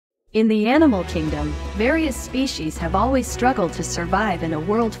In the animal kingdom, various species have always struggled to survive in a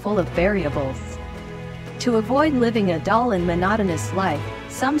world full of variables. To avoid living a dull and monotonous life,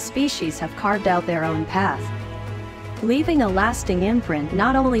 some species have carved out their own path, leaving a lasting imprint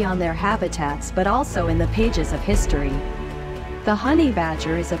not only on their habitats but also in the pages of history. The honey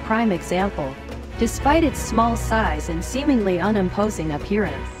badger is a prime example. Despite its small size and seemingly unimposing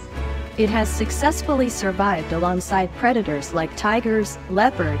appearance, it has successfully survived alongside predators like tigers,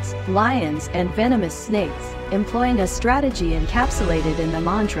 leopards, lions, and venomous snakes, employing a strategy encapsulated in the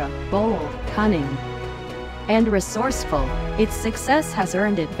mantra, bold, cunning, and resourceful. Its success has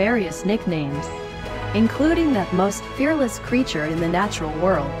earned it various nicknames, including the most fearless creature in the natural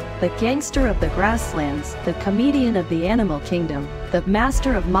world, the gangster of the grasslands, the comedian of the animal kingdom, the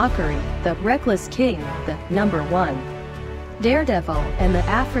master of mockery, the reckless king, the number one daredevil, and the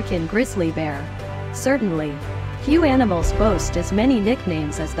African grizzly bear. Certainly, few animals boast as many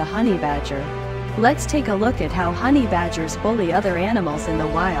nicknames as the honey badger. Let's take a look at how honey badgers bully other animals in the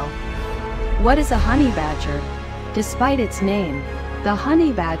wild. What is a honey badger? Despite its name, the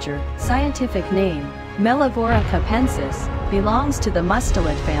honey badger, scientific name, Mellivora capensis, belongs to the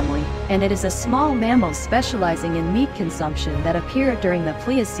mustelid family, and it is a small mammal specializing in meat consumption that appeared during the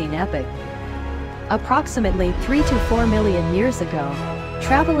Pliocene epoch, approximately 3 to 4 million years ago.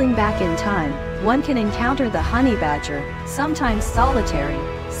 Traveling back in time, one can encounter the honey badger, sometimes solitary,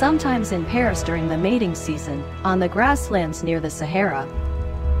 sometimes in pairs during the mating season, on the grasslands near the Sahara,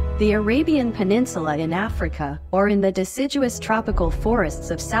 the Arabian Peninsula in Africa, or in the deciduous tropical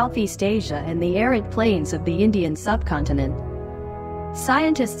forests of Southeast Asia and the arid plains of the Indian subcontinent.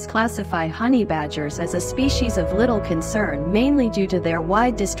 Scientists classify honey badgers as a species of little concern mainly due to their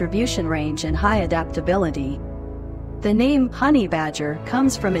wide distribution range and high adaptability. The name honey badger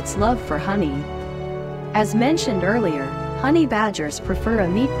comes from its love for honey. As mentioned earlier, honey badgers prefer a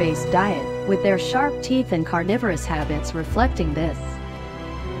meat-based diet, with their sharp teeth and carnivorous habits reflecting this.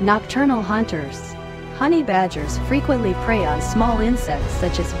 Nocturnal hunters. Honey badgers frequently prey on small insects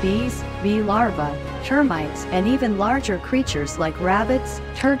such as bees, bee larvae, termites, and even larger creatures like rabbits,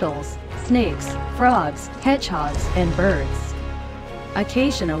 turtles, snakes, frogs, hedgehogs, and birds.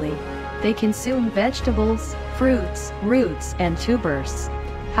 Occasionally, they consume vegetables, fruits, roots, and tubers.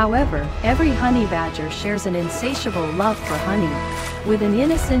 However, every honey badger shares an insatiable love for honey. With an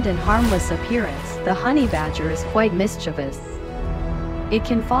innocent and harmless appearance, the honey badger is quite mischievous. It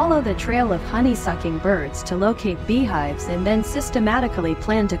can follow the trail of honey-sucking birds to locate beehives and then systematically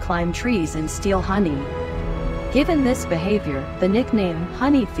plan to climb trees and steal honey. Given this behavior, the nickname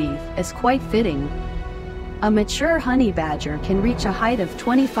honey thief is quite fitting. A mature honey badger can reach a height of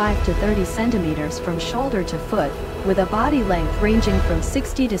 25 to 30 centimeters from shoulder to foot, with a body length ranging from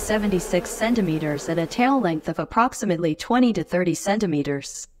 60 to 76 centimeters and a tail length of approximately 20 to 30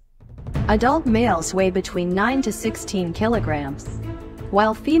 centimeters. Adult males weigh between 9 to 16 kilograms.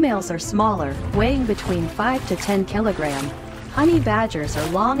 While females are smaller, weighing between 5 to 10 kilograms, honey badgers are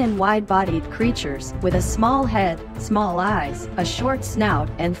long and wide-bodied creatures with a small head, small eyes, a short snout,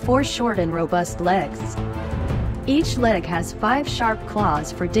 and 4 short and robust legs. Each leg has 5 sharp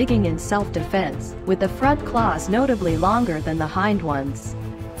claws for digging and self-defense, with the front claws notably longer than the hind ones.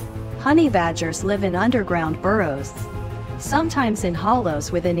 Honey badgers live in underground burrows, sometimes in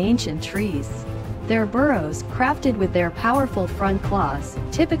hollows within ancient trees. Their burrows, crafted with their powerful front claws,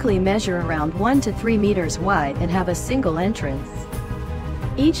 typically measure around 1 to 3 meters wide and have a single entrance.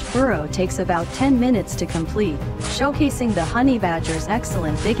 Each burrow takes about 10 minutes to complete, showcasing the honey badger's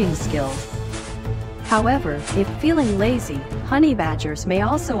excellent digging skills. However, if feeling lazy, honey badgers may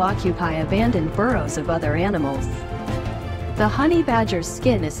also occupy abandoned burrows of other animals. The honey badger's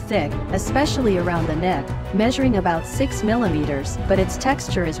skin is thick, especially around the neck, measuring about 6 millimeters, but its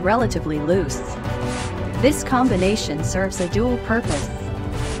texture is relatively loose. This combination serves a dual purpose,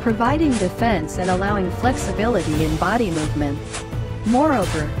 providing defense and allowing flexibility in body movement.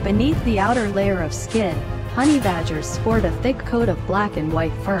 Moreover, beneath the outer layer of skin, honey badgers sport a thick coat of black and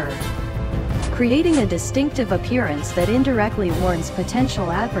white fur, creating a distinctive appearance that indirectly warns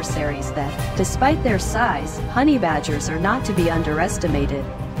potential adversaries that, despite their size, honey badgers are not to be underestimated.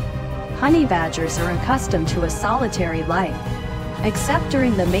 Honey badgers are accustomed to a solitary life, except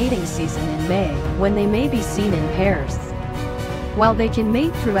during the mating season in May, when they may be seen in pairs. While they can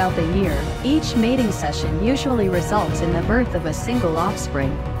mate throughout the year, each mating session usually results in the birth of a single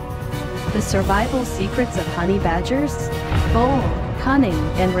offspring. The survival secrets of honey badgers? Bold, cunning,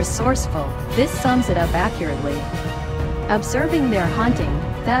 and resourceful. This sums it up accurately. Observing their hunting,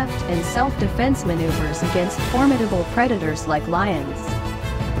 theft, and self-defense maneuvers against formidable predators like lions,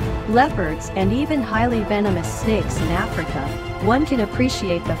 leopards, and even highly venomous snakes in Africa. one can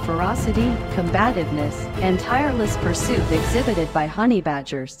appreciate the ferocity, combativeness, and tireless pursuit exhibited by honey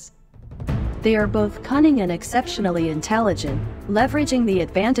badgers. They are both cunning and exceptionally intelligent, leveraging the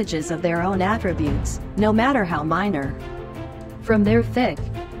advantages of their own attributes, no matter how minor. From their thick,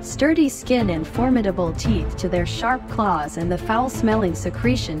 sturdy skin and formidable teeth to their sharp claws and the foul-smelling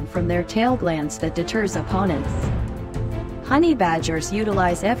secretion from their tail glands that deters opponents. Honey badgers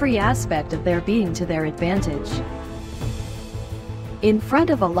utilize every aspect of their being to their advantage. In front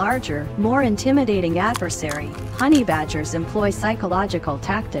of a larger, more intimidating adversary, honey badgers employ psychological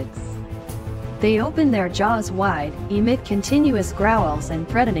tactics. They open their jaws wide, emit continuous growls and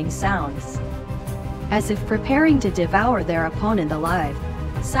threatening sounds, as if preparing to devour their opponent alive.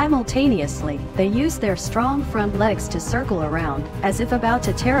 Simultaneously, they use their strong front legs to circle around, as if about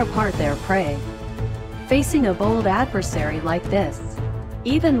to tear apart their prey. Facing a bold adversary like this,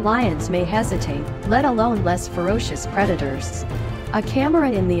 even lions may hesitate, let alone less ferocious predators. A camera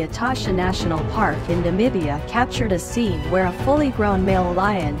in the Etosha National Park in Namibia captured a scene where a fully grown male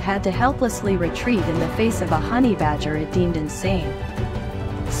lion had to helplessly retreat in the face of a honey badger it deemed insane.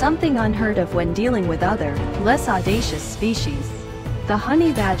 Something unheard of when dealing with other, less audacious species. The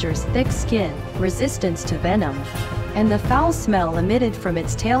honey badger's thick skin, resistance to venom, and the foul smell emitted from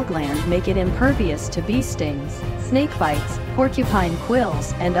its tail gland make it impervious to bee stings, snake bites, porcupine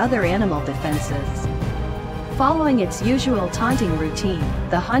quills, and other animal defenses. Following its usual taunting routine,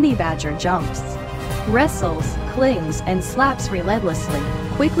 the honey badger jumps, wrestles, clings, and slaps relentlessly,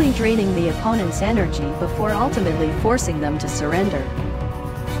 quickly draining the opponent's energy before ultimately forcing them to surrender.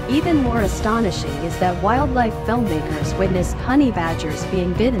 Even more astonishing is that wildlife filmmakers witnessed honey badgers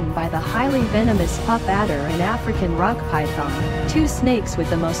being bitten by the highly venomous puff adder and African rock python, two snakes with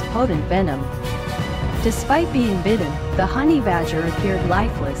the most potent venom. Despite being bitten, the honey badger appeared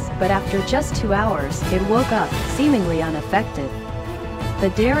lifeless, but after just 2 hours, it woke up, seemingly unaffected.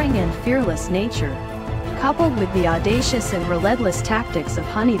 The daring and fearless nature, coupled with the audacious and relentless tactics of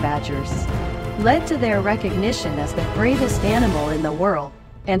honey badgers, led to their recognition as the bravest animal in the world,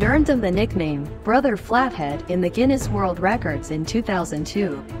 and earned them the nickname, Brother Flathead, in the Guinness World Records in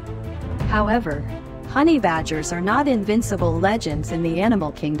 2002. However, honey badgers are not invincible legends in the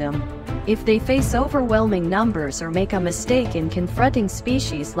animal kingdom. If they face overwhelming numbers or make a mistake in confronting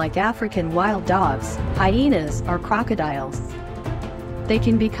species like African wild dogs, hyenas, or crocodiles, they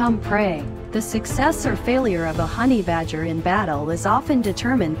can become prey. The success or failure of a honey badger in battle is often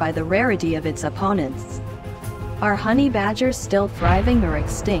determined by the rarity of its opponents. Are honey badgers still thriving or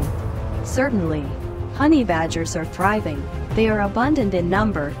extinct? Certainly. Honey badgers are thriving. They are abundant in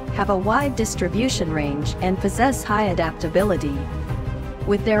number, have a wide distribution range, and possess high adaptability.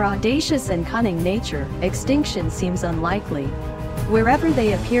 With their audacious and cunning nature, extinction seems unlikely. Wherever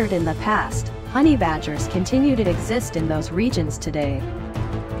they appeared in the past, honey badgers continue to exist in those regions today.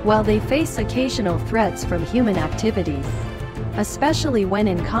 While they face occasional threats from human activities, especially when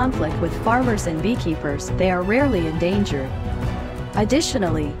in conflict with farmers and beekeepers, they are rarely endangered.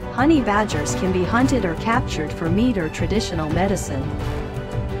 Additionally, honey badgers can be hunted or captured for meat or traditional medicine.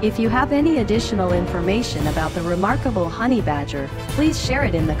 If you have any additional information about the remarkable honey badger, please share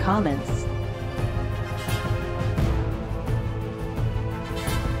it in the comments.